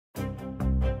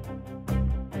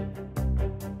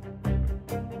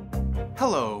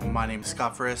Hello, my name is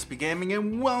Scott for SB Gaming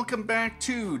and welcome back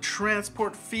to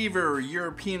Transport Fever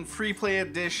European Freeplay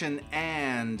Edition.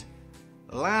 And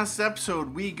last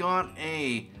episode we got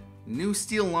a new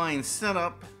steel line set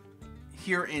up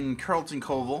here in Carlton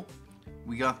Koval.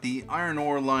 We got the iron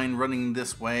ore line running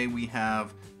this way. We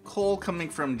have coal coming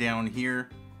from down here.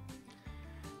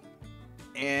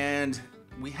 And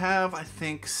we have, I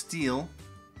think, steel.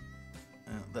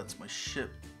 That's my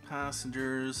ship.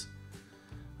 Passengers.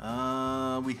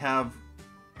 We have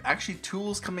actually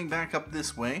tools coming back up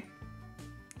this way.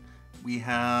 We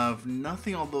have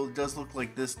nothing, although it does look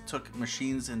like this took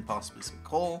machines and possibly some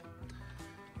coal.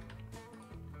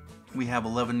 We have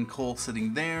 11 coal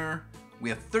sitting there.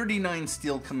 We have 39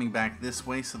 steel coming back this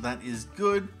way, so that is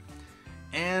good.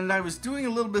 And I was doing a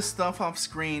little bit of stuff off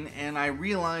screen and I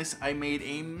realized I made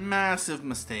a massive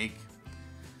mistake,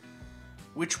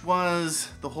 which was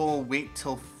the whole wait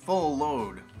till full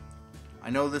load. I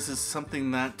know this is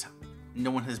something that no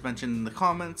one has mentioned in the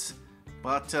comments,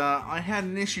 but I had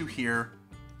an issue here.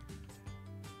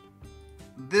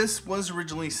 This was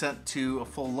originally set to a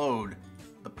full load.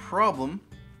 The problem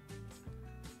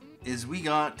is we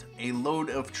got a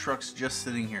load of trucks just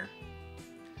sitting here.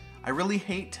 I really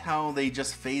hate how they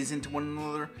just phase into one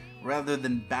another rather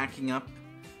than backing up,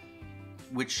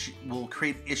 which will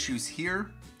create issues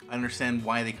here. I understand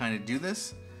why they kind of do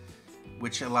this,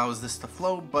 which allows this to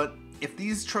flow, but if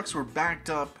these trucks were backed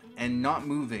up and not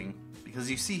moving, because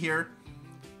you see here,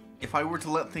 if I were to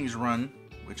let things run,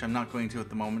 which I'm not going to at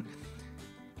the moment,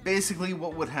 basically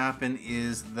what would happen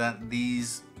is that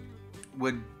these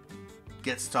would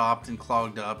get stopped and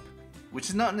clogged up, which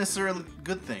is not necessarily a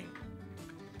good thing.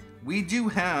 We do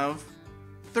have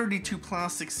 32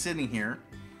 plastics sitting here,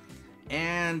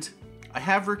 and I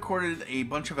have recorded a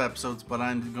bunch of episodes, but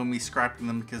I'm going to be scrapping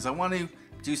them because I want to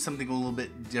do something a little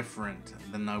bit different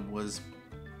than I was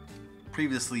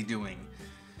previously doing.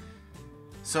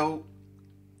 So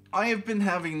I have been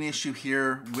having an issue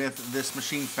here with this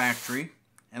machine factory,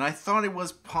 and I thought it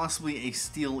was possibly a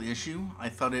steel issue. I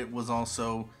thought it was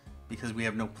also because we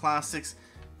have no plastics.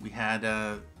 We had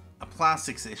a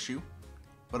plastics issue,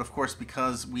 but of course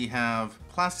because we have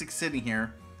plastics sitting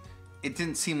here, it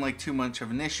didn't seem like too much of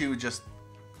an issue just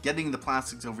getting the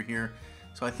plastics over here.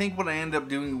 So I think what I ended up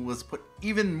doing was put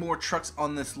even more trucks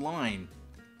on this line,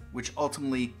 which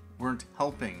ultimately weren't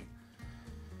helping.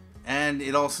 And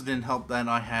it also didn't help that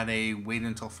I had a wait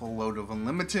until full load of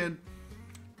unlimited.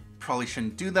 Probably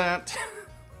shouldn't do that.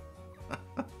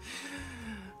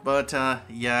 But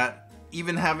yeah,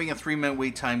 even having a 3-minute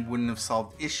wait time wouldn't have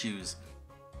solved issues.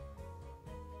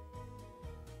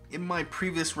 In my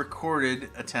previous recorded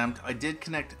attempt, I did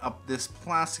connect up this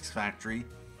plastics factory,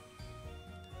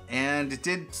 and it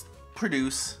did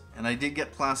produce, and I did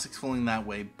get plastics flowing that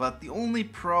way, but the only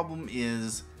problem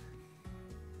is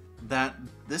that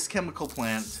this chemical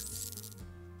plant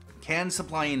can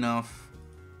supply enough.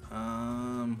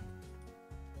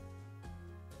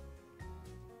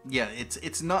 Yeah,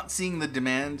 it's not seeing the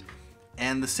demand,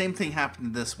 and the same thing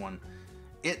happened to this one.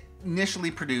 It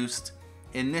initially produced,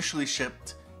 initially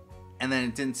shipped, and then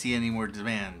it didn't see any more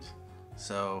demand.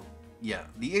 So yeah,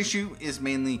 the issue is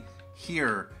mainly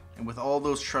here, and with all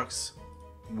those trucks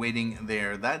waiting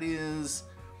there. That is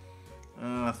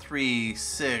 3,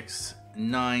 6,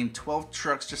 9, 12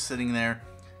 trucks just sitting there.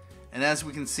 And as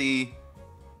we can see,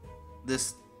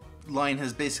 this line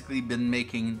has basically been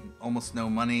making almost no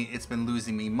money. It's been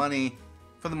losing me money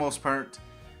for the most part.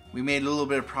 We made a little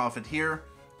bit of profit here,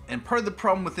 and part of the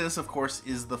problem with this, of course,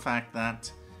 is the fact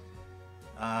that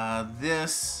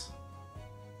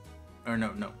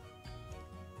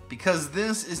because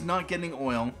this is not getting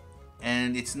oil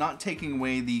and it's not taking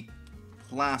away the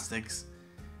plastics,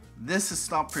 this has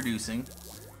stopped producing.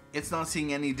 It's not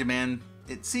seeing any demand.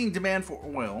 It's seeing demand for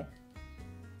oil,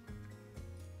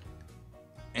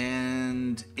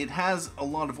 and it has a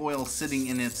lot of oil sitting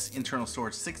in its internal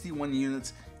storage. 61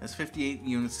 units, has 58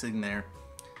 units sitting there.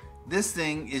 This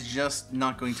thing is just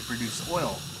not going to produce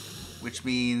oil, which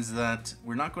means that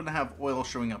we're not going to have oil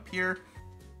showing up here,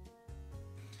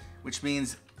 which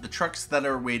means the trucks that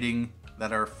are waiting,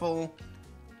 that are full,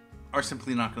 are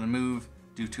simply not going to move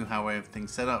due to how I have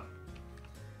things set up.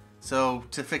 So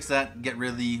to fix that, get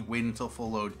rid of the wait until full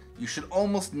load. You should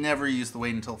almost never use the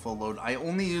wait until full load. I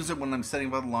only use it when I'm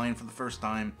setting up the line for the first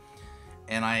time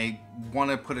and I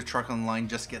want to put a truck on the line,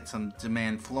 just get some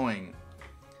demand flowing.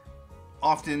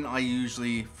 Often I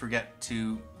usually forget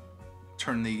to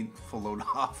turn the full load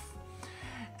off.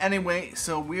 Anyway,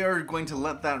 so we are going to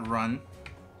let that run.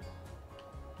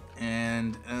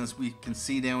 And as we can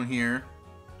see down here,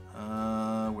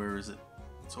 where is it?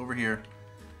 It's over here.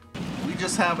 We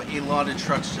just have a lot of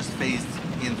trucks just phased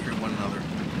in through one another.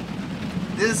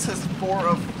 This has 4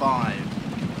 of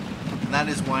 5, and that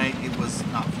is why it was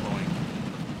not flowing.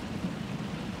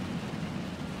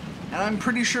 And I'm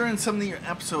pretty sure in some of the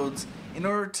episodes, in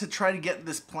order to try to get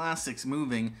this plastics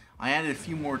moving, I added a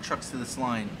few more trucks to this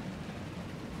line.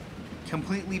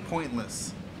 Completely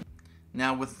pointless.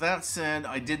 Now with that said,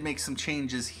 I did make some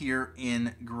changes here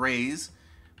in grays.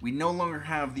 We no longer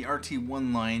have the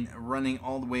RT1 line running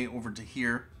all the way over to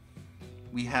here.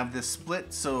 We have this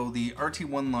split, so the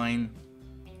RT1 line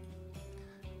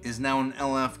is now an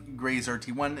LF grays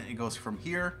RT1. It goes from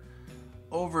here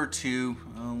over to,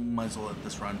 might as well let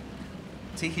this run,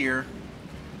 to here.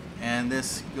 And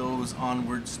this goes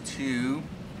onwards to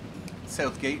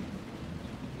Southgate.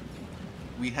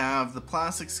 We have the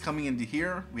plastics coming into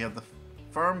here. We have the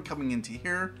farm coming into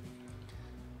here.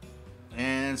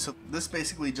 And so this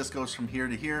basically just goes from here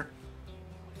to here.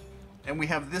 And we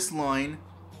have this line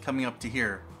coming up to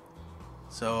here.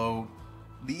 So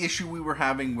the issue we were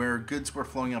having where goods were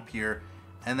flowing up here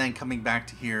and then coming back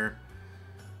to here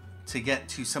to get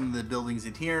to some of the buildings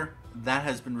in here, that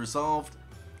has been resolved.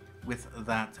 With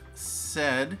that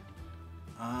said,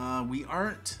 we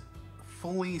aren't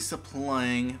fully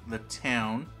supplying the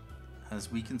town,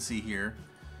 as we can see here.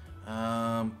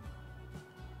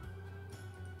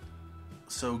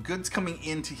 So goods coming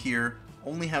into here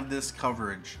only have this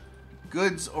coverage.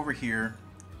 Goods over here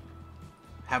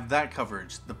have that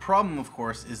coverage. The problem, of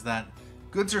course, is that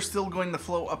goods are still going to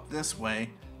flow up this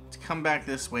way to come back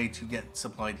this way to get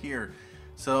supplied here.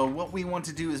 So what we want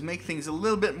to do is make things a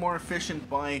little bit more efficient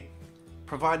by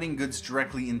providing goods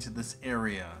directly into this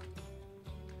area.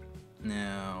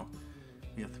 Now,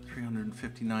 we have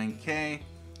 359K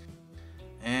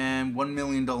and $1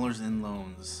 million in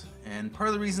loans. And part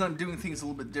of the reason I'm doing things a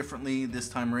little bit differently this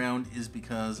time around is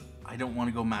because I don't want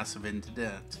to go massive into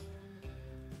debt.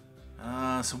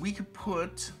 So we could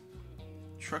put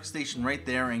truck station right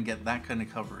there and get that kind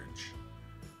of coverage.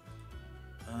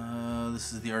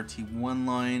 This is the RT1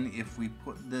 line. If we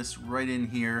put this right in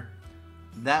here,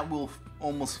 that will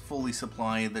almost fully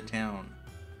supply the town.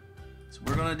 So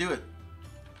we're going to do it.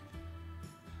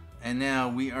 And now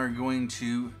we are going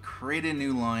to create a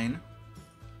new line.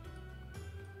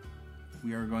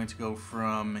 We are going to go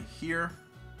from here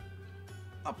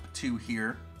up to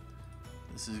here.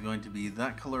 This is going to be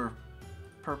that color,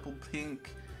 purple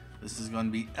pink. This is going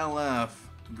to be LF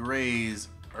Grays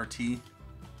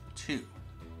RT2.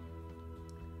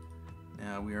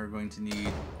 Now we are going to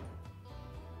need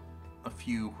a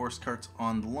few horse carts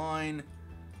on the line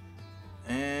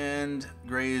and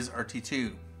Grays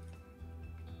RT2.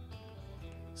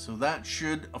 So that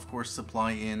should, of course,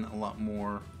 supply in a lot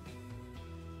more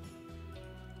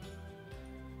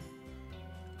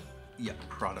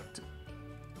product.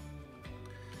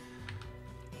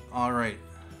 Alright,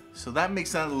 so that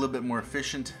makes that a little bit more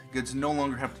efficient. Goods no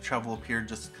longer have to travel up here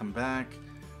just to come back.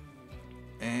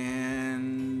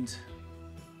 And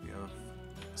we have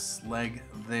slag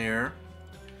there.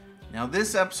 Now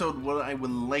this episode, what I would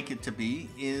like it to be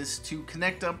is to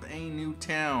connect up a new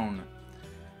town.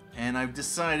 And I've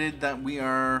decided that we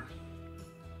are...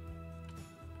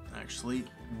 Actually,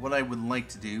 what I would like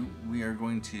to do, we are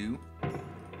going to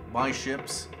buy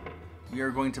ships. We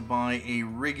are going to buy a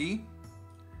riggy.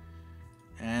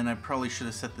 And I probably should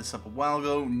have set this up a while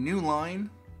ago. New line.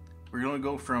 We're going to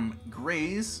go from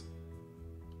grays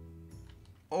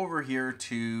over here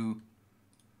to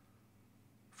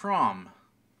from.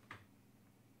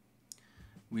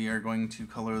 We are going to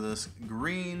color this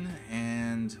green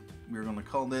and we're going to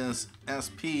call this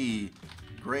SP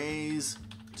Grays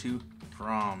to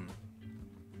from.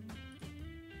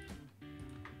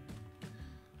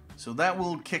 So that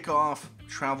will kick off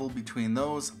travel between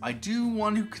those. I do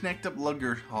want to connect up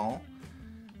Lugger Hall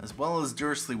as well as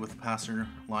Dursley with the passenger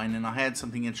line, and I had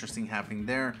something interesting happening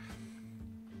there.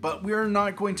 But we're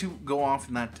not going to go off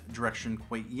in that direction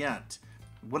quite yet.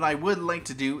 What I would like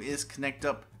to do is connect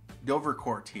up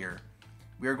Dovercourt here.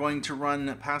 We are going to run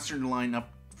a passenger line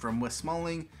up from West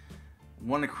Smalling,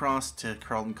 one across to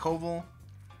Carlton Coval,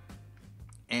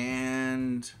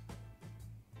 and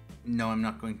no, I'm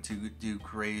not going to do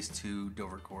Grays to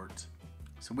Dovercourt.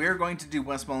 So we are going to do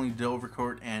West Smalling to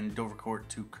Dovercourt and Dovercourt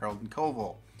to Carlton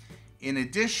Coval. In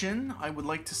addition, I would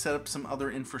like to set up some other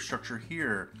infrastructure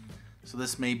here. So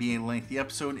this may be a lengthy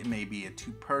episode, it may be a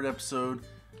two-part episode.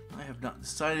 I have not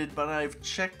decided, but I've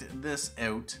checked this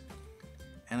out,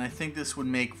 and I think this would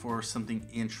make for something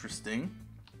interesting.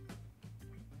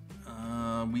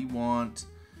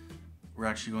 We're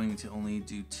actually going to only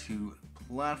do 2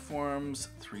 platforms,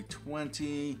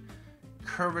 320.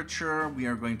 Curvature, we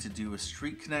are going to do a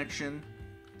street connection.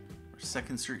 We're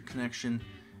Second Street connection.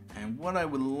 And what I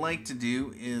would like to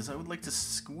do is I would like to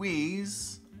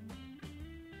squeeze,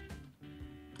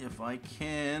 if I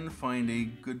can find a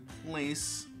good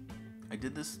place. I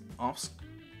did this off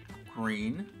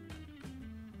screen.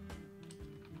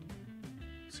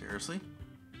 Seriously?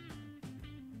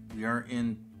 We are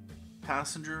in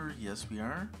passenger. Yes, we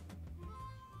are.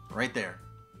 Right there.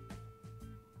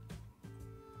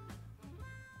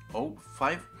 Oh,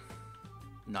 5.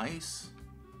 Nice.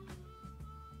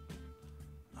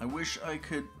 I wish I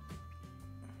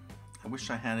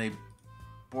had a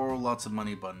borrow lots of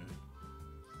money button.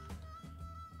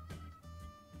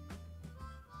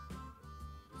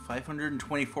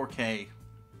 524K.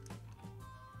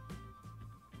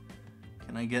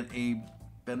 Can I get a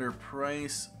better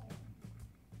price?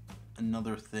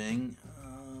 Another thing.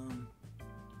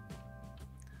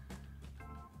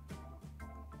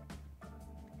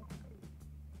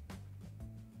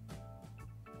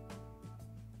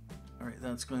 Alright,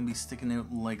 that's going to be sticking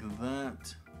out like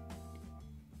that.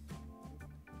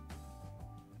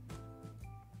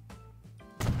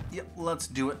 Yep, let's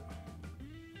do it.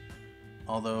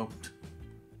 Although,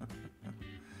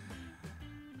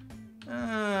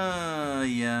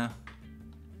 yeah,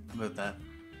 about that.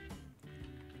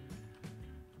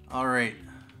 Alright.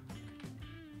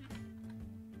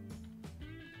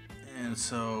 And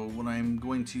so what I'm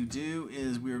going to do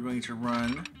is we are going to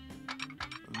run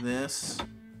this.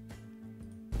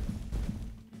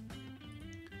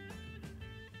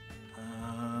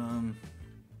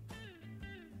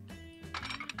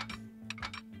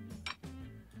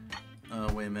 Oh,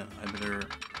 wait a minute. I better...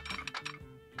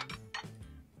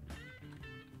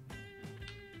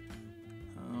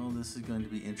 Oh, this is going to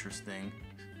be interesting.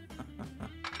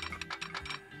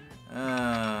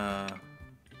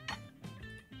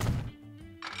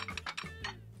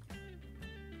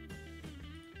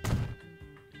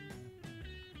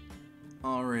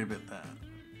 Alright about that.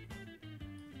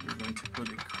 We're going to put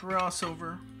a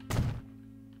crossover.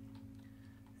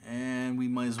 And we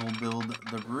might as well build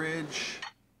the bridge.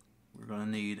 We're going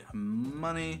to need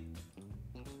money.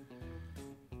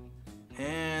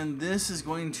 And this is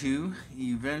going to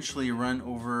eventually run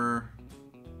over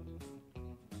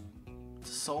to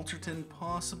Salterton,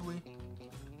 possibly.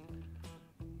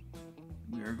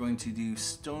 We are going to do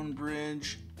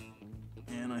Stonebridge.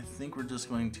 And I think we're just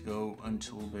going to go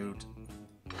until about...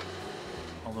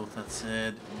 Although with that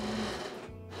said...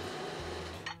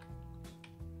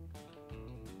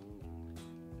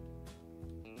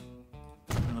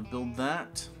 build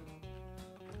that,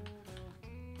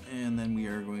 and then we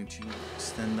are going to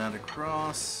extend that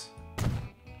across.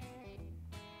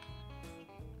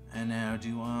 And now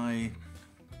do I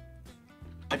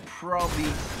probably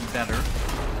better.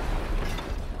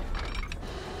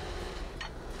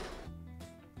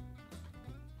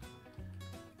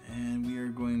 And we are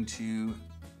going to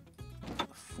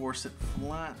force it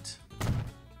flat.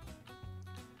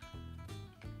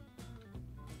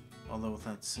 Although with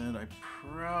that said, I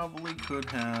probably could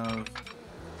have...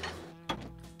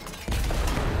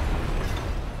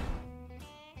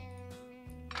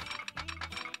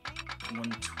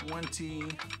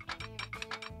 $120.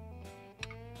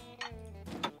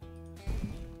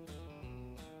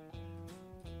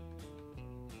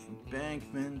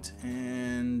 Embankment,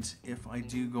 and if I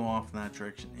do go off in that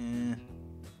direction,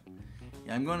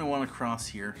 yeah, I'm going to want to cross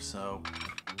here, so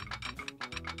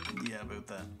yeah, about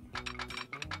that.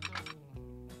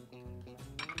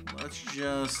 Let's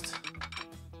just...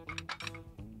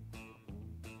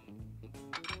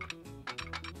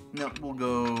 No, we'll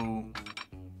go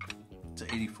to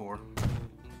 84.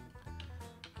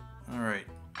 Alright.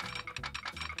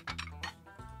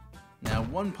 Now,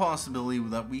 one possibility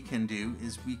that we can do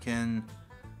is we can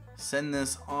send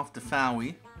this off to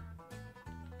Fowey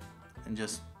and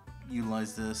just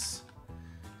utilize this,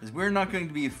 because we're not going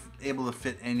to be able to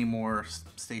fit any more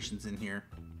stations in here.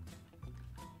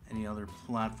 Any other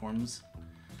platforms,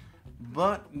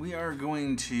 but we are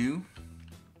going to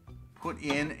put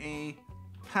in a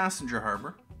passenger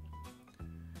harbor,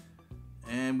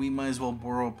 and we might as well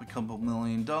borrow up a couple $1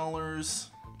 million,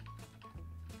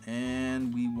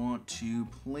 and we want to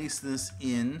place this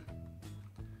in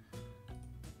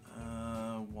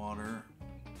water.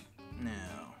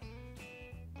 Now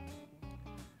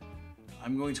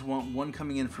I'm going to want one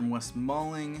coming in from West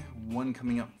Malling, one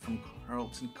coming up from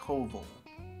Carlton Coval.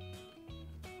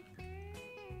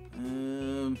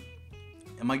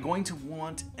 Am I going to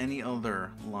want any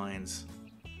other lines?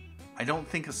 I don't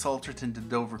think a Salterton to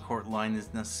Dovercourt line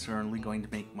is necessarily going to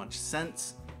make much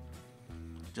sense,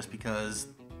 just because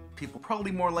people are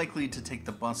probably more likely to take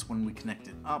the bus when we connect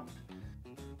it up.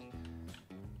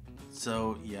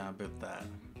 So yeah, about that.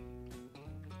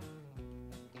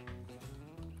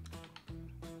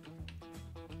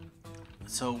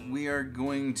 So we are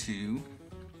going to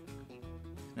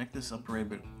connect this up right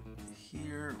about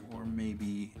here, or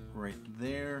maybe right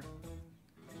there.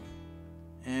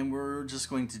 And we're just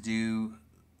going to do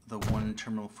the one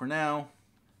terminal for now.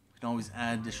 We can always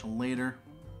add additional later.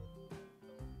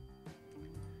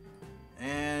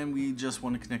 And we just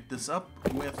want to connect this up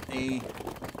with a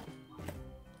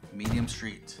medium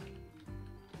street.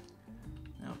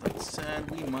 Now that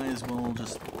said, we might as well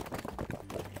just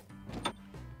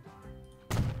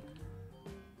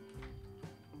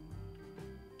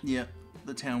yeah,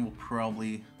 the town will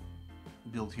probably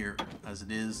build here as it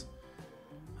is.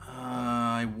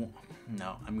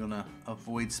 No, I'm gonna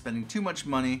avoid spending too much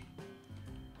money.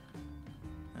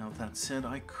 Now with that said,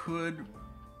 I could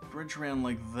bridge around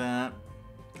like that,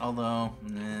 although,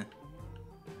 nah.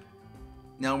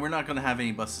 No, we're not gonna have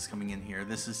any buses coming in here.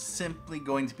 This is simply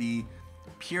going to be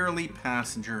purely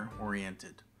passenger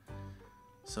oriented.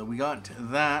 So we got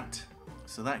that,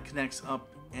 so that connects up,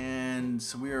 and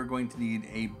so we are going to need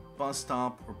a bus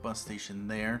stop or bus station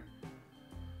there.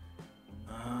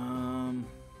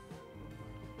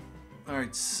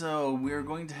 Alright, so we're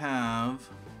going to have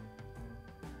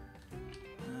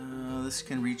this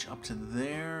can reach up to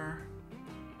there,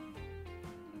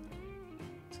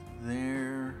 to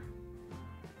there.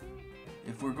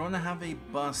 If we're going to have a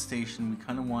bus station, we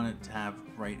kind of want it to have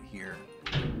right here.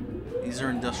 These are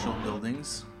industrial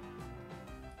buildings.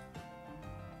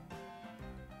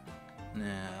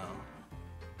 Now,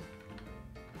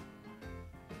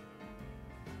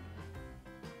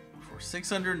 for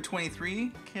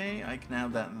 623K, I can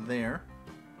have that there.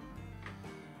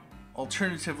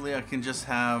 Alternatively, I can just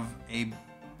have a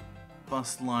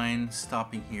bus line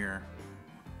stopping here.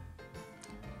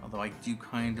 Although I do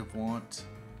kind of want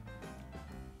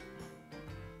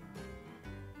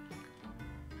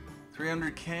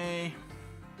 300K.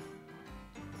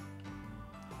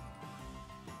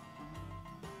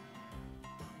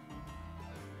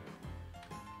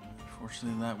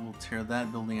 Unfortunately, that will tear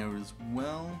that building out as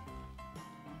well.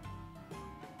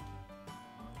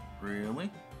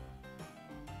 Really?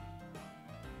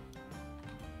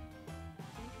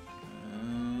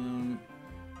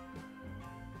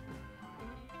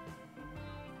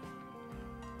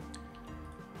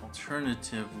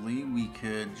 Alternatively, we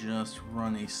could just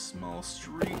run a small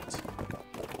street.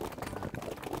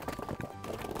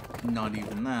 Not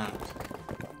even that.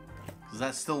 Because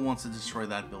that still wants to destroy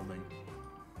that building.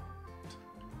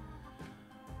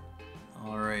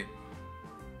 Alright.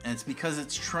 And it's because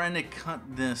it's trying to cut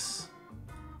this.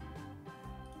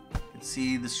 You can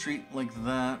see the street like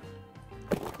that.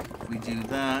 If we do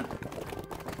that.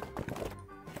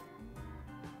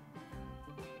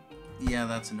 Yeah,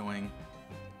 that's annoying.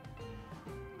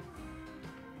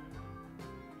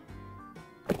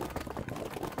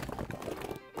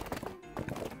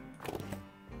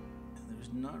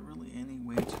 Not really any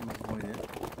way to avoid it.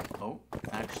 Oh,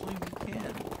 actually we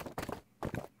can.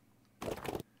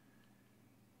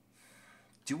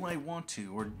 Do I want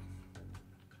to, or...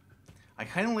 I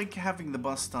kind of like having the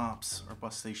bus stops, or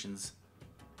bus stations.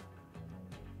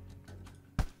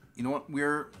 You know what,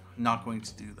 we're not going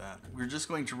to do that. We're just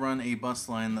going to run a bus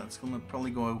line that's going to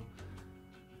probably go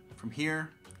from here,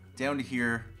 down to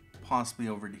here, possibly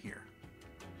over to here.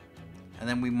 And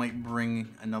then we might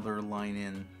bring another line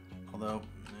in. Although,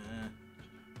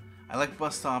 I like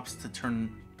bus stops to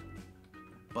turn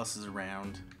buses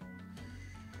around.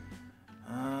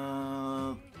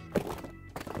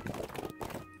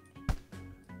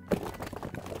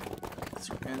 Is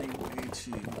there any way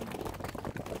to...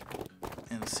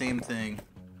 And the same thing.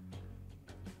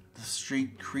 The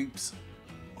street creeps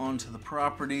onto the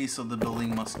property, so the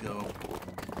building must go.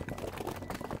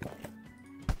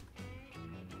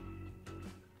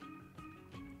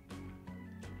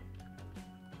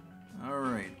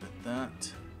 Alright, but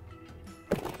that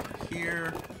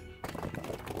here.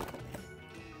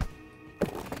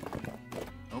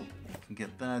 Oh, I can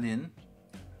get that in.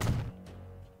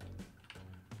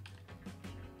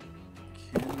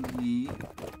 Can we...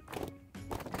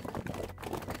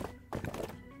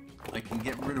 I can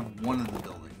get rid of one of the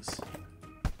buildings.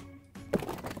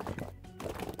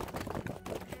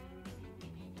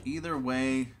 Either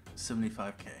way,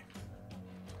 75K.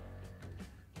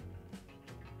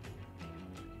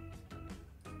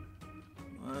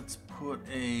 Let's put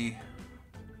a...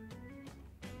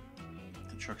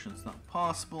 Construction's not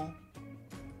possible.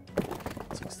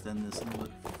 Let's extend this a little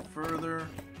bit further.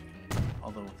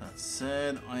 Although with that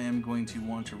said, I am going to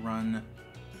want to run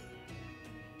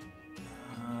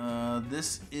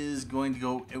this is going to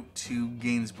go out to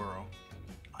Gainsborough.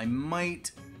 I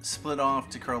might split off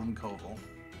to Carlton Coville.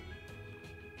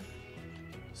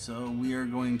 So we are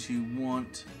going to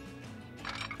want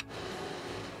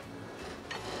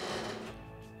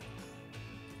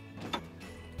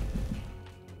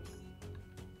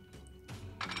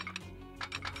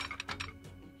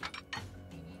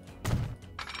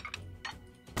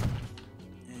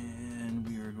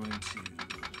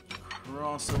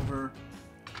crossover.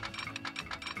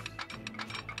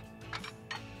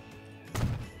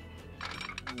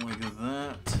 Like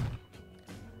that.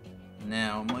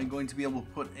 Now, am I going to be able to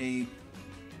put a...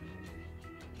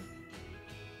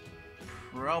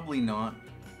 Probably not.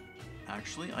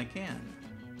 Actually, I can.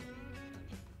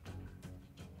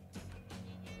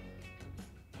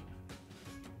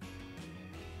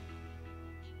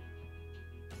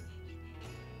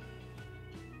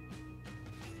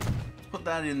 Put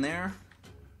that in there.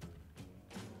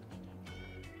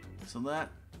 So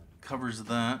that covers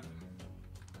that.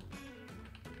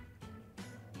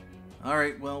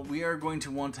 Alright, well, we are going to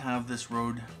want to have this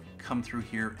road come through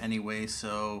here anyway,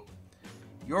 so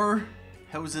your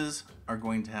houses are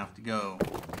going to have to go.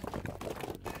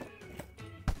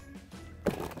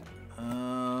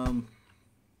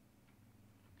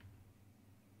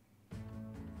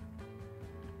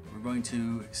 We're going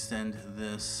to extend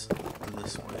this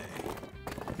this way.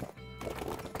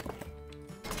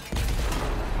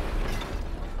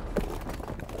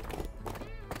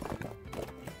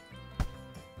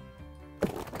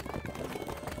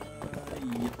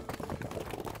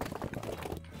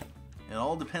 It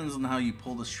all depends on how you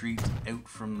pull the street out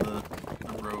from the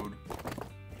road.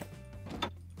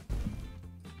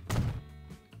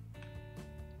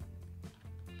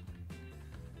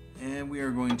 And we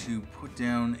are going to put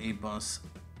down a bus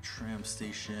tram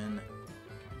station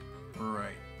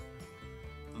right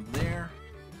there.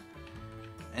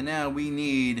 And now we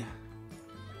need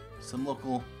some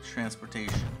local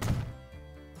transportation.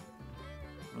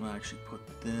 I'm gonna actually put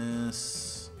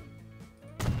this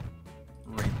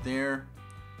right there,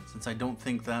 since I don't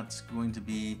think that's going to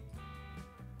be...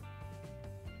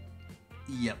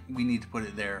 Yep, we need to put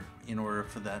it there in order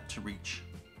for that to reach.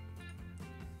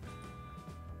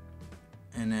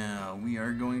 And now we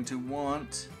are going to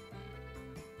want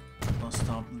a bus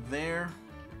stop there.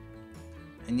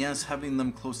 And yes, having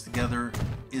them close together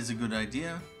is a good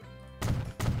idea.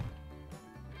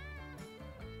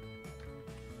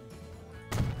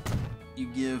 You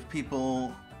give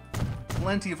people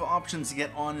plenty of options to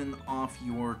get on and off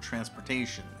your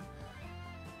transportation.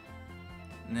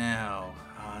 Now,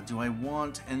 do I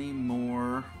want any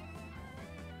more?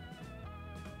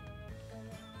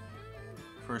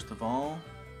 First of all,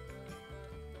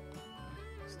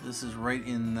 so this is right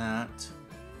in that.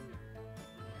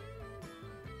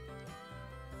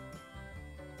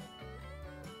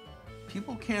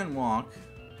 People can walk.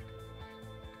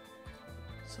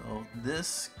 So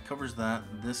this covers that,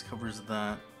 this covers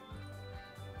that.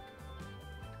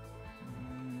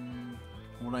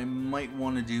 What I might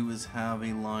want to do is have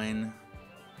a line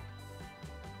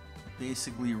that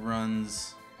basically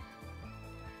runs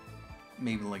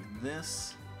maybe like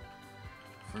this.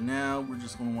 For now, we're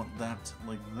just going to want that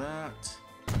like that.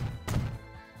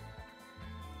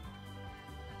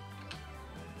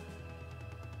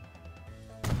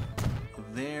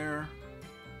 There.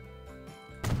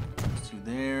 To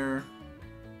there.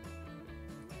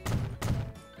 I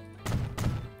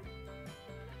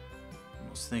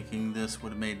was thinking this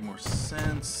would have made more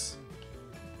sense.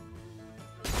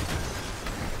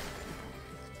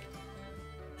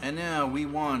 And now we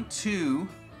want 2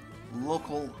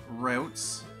 local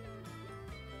routes.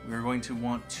 We are going to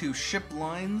want 2 ship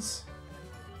lines,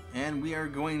 and we are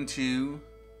going to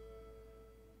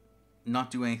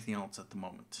not do anything else at the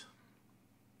moment.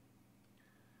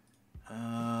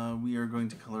 We are going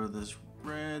to color this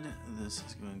red. This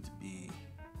is going to be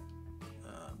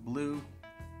blue,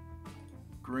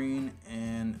 green,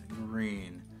 and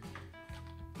green.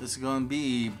 This is going to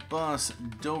be bus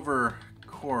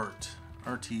Dovercourt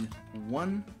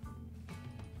RT1,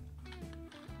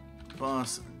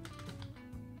 bus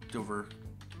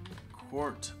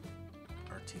Dovercourt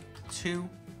RT2.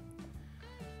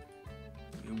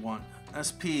 We want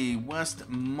SP West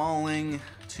Malling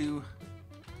to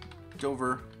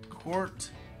Dovercourt,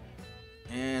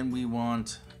 and we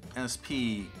want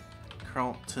SP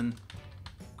Carlton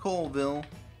Coville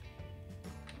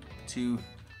to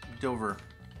Dovercourt.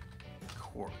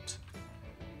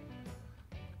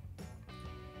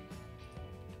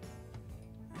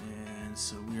 And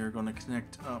so we are going to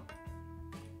connect up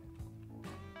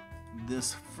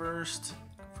this first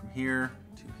from here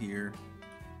to here.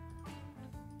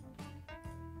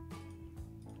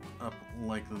 up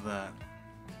like that.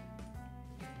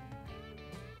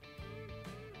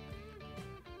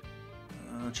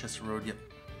 Chester Road, yep.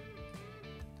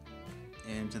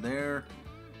 And to there.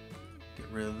 Get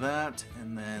rid of that.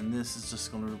 And then this is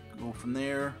just going to go from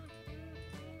there.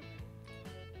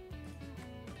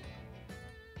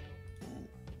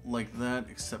 Like that,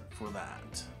 except for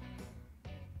that.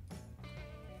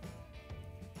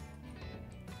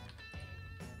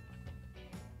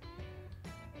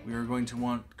 We are going to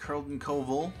want Carlton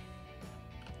Koval.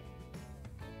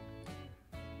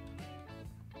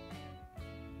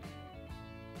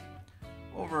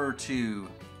 Over to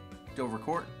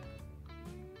Dovercourt.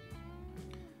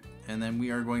 And then we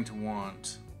are going to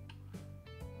want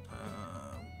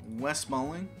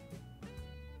Westmoreland.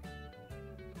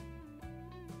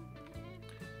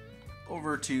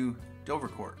 Over to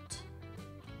Dovercourt.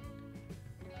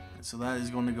 So that is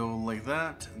going to go like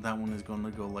that. That one is going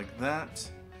to go like that.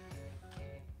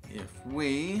 If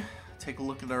we take a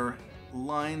look at our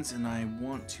lines, and I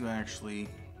want to actually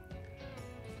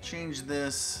change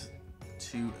this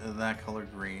to that color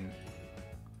green.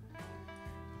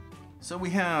 So we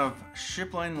have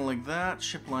ship line like that,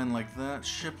 ship line like that,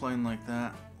 ship line like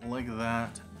that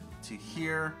to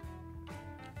here.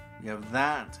 We have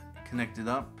that connected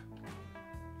up.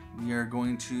 We are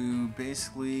going to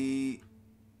basically,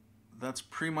 that's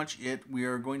pretty much it. We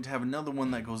are going to have another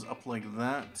one that goes up like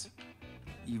that.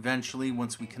 Eventually,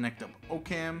 once we connect up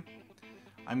Ocam,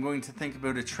 I'm going to think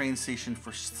about a train station for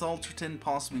Salterton,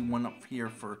 possibly one up here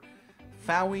for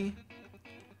Fowey.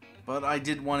 But I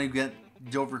did want to get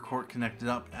Dovercourt connected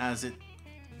up, as it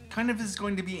kind of is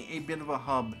going to be a bit of a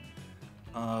hub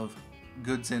of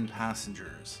goods and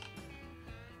passengers.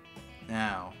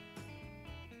 Now,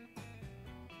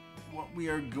 what we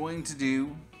are going to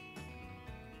do,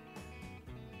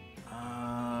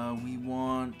 we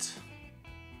want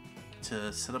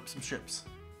to set up some ships.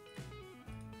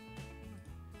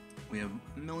 We have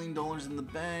 $1 million in the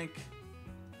bank,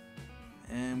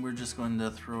 and we're just going to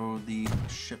throw the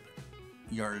ship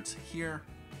yards here.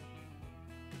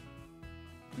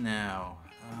 Now,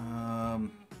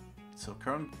 so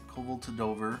current Koval to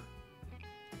Dover,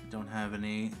 we don't have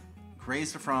any.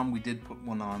 Grays to From, we did put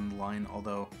one on the line,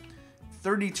 although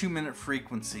 32-minute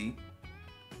frequency.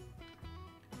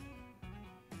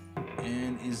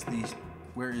 And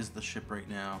where is the ship right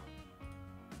now?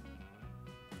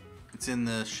 It's in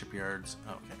the shipyards.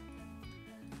 Okay.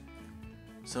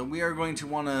 So we are going to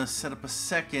want to set up a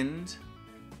second.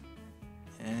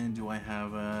 And do I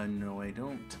have a... No, I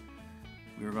don't.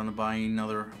 We're going to buy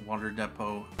another water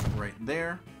depot right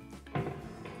there.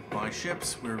 Buy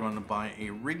ships. We're going to buy a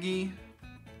Riggy.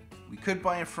 We could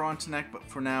buy a Frontenac, but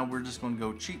for now we're just going to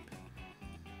go cheap.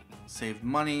 Save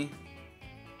money.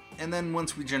 And then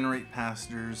once we generate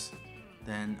passengers,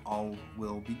 then all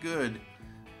will be good.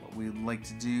 What we'd like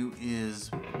to do is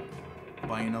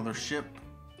buy another ship,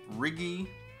 Riggy,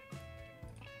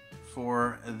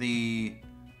 for the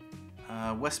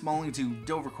Westmoreland to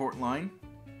Dovercourt line.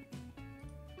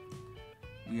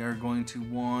 We are going to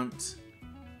want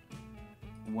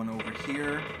one over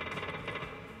here,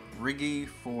 Riggy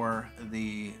for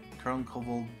the Carlton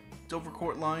Koval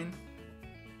Dovercourt line.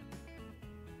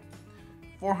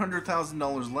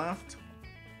 $400,000 left.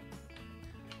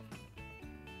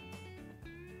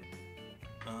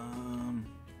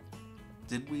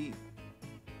 Did we?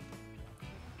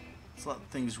 Let's let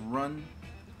things run.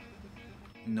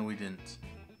 No, we didn't.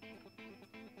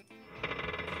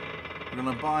 We're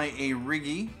gonna buy a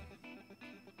Riggy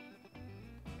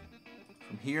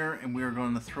from here, and we are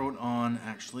going to throw it on,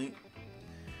 actually.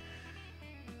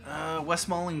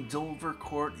 Westmoreland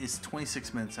Dovercourt is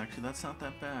 26 minutes. Actually, that's not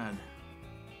that bad.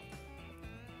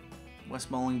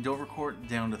 Westmoreland Dovercourt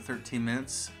down to 13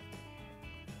 minutes.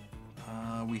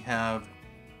 We have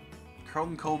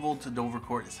Carlton Koval to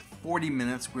Dovercourt is 40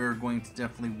 minutes. We're going to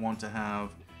definitely want to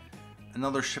have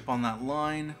another ship on that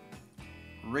line.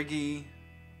 Riggy.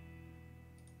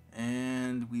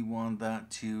 And we want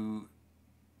that to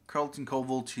Carlton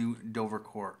Koval to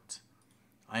Dovercourt.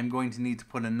 I'm going to need to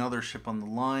put another ship on the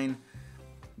line.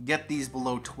 Get these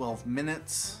below 12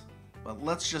 minutes. But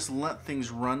let's just let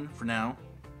things run for now.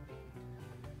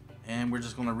 And we're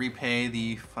just going to repay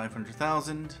the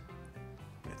 $500,000.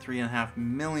 $3.5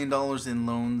 million in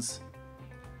loans.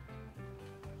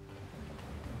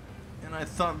 And I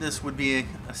thought this would be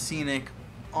a scenic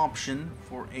option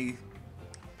for a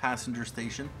passenger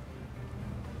station.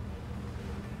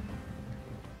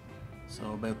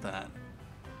 So about that.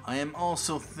 I am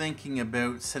also thinking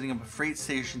about setting up a freight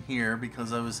station here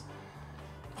because I was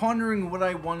pondering what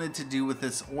I wanted to do with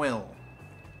this oil.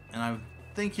 And I've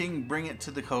thinking bring it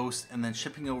to the coast and then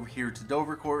shipping over here to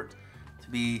Dovercourt to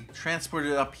be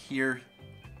transported up here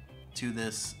to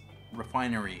this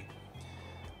refinery.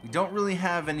 We don't really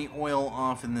have any oil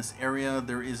off in this area.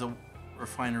 There is a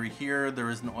refinery here. There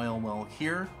is an oil well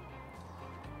here.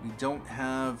 We don't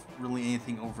have really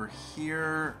anything over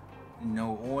here.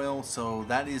 No oil, so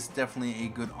that is definitely a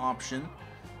good option.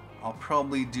 I'll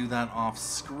probably do that off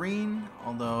screen,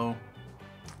 although,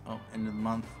 oh, end of the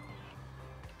month.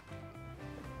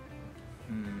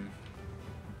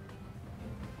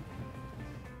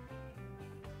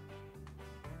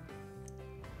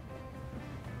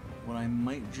 What I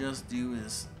might just do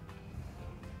is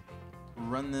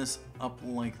run this up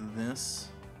like this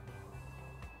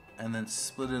and then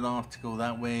split it off to go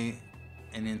that way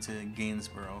and into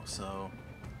Gainsborough. So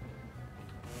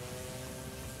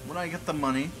when I get the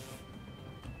money,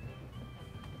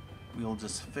 we'll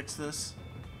just fix this,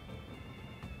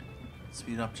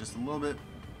 speed up just a little bit.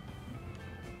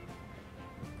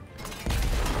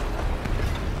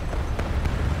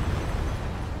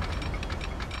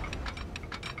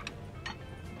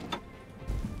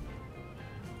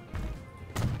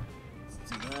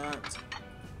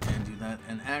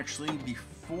 And actually,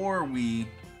 before we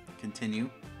continue,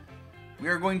 we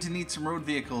are going to need some road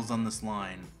vehicles on this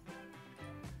line.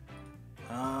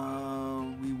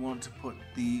 We want to put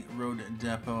the road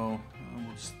depot,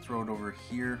 we'll just throw it over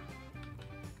here.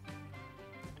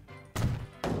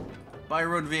 By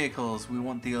road vehicles, we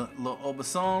want the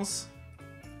L'Aubessons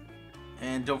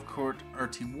and Dovercourt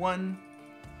RT1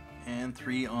 and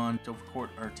 3 on Dovercourt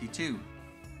RT2.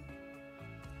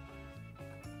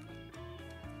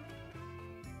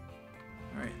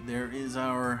 Alright, there is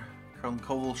our Carlin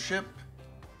Coval ship.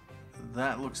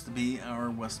 That looks to be our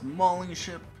West Malling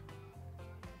ship.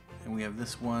 And we have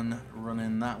this one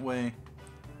running that way.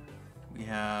 We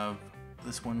have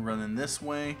this one running this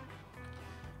way.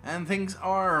 And things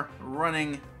are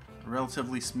running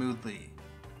relatively smoothly.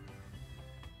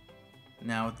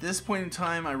 Now at this point in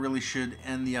time, I really should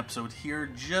end the episode here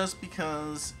just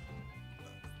because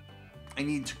I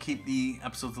need to keep the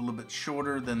episodes a little bit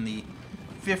shorter than the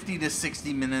 50 to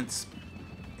 60 minutes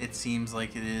it seems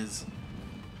like it is.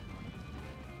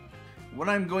 What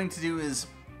I'm going to do is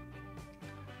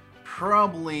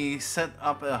probably set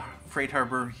up a freight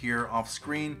harbor here off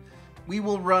screen. We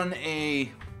will run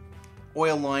a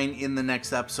oil line in the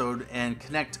next episode and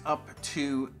connect up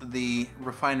to the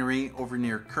refinery over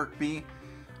near Kirkby.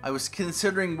 I was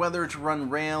considering whether to run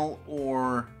rail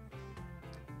or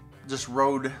just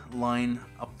road line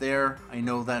up there. I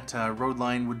know that road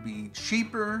line would be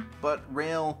cheaper, but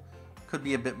rail could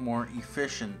be a bit more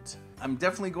efficient. I'm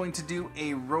definitely going to do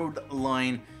a road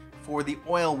line for the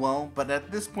oil well, but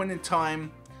at this point in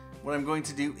time, what I'm going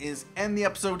to do is end the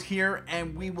episode here,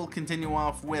 and we will continue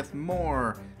off with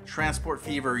more Transport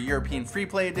Fever European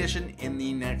Freeplay Edition in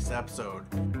the next episode.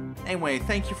 Anyway,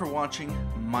 thank you for watching.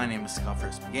 My name is Scott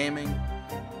Frisbee Gaming,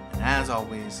 and as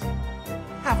always,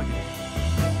 have a good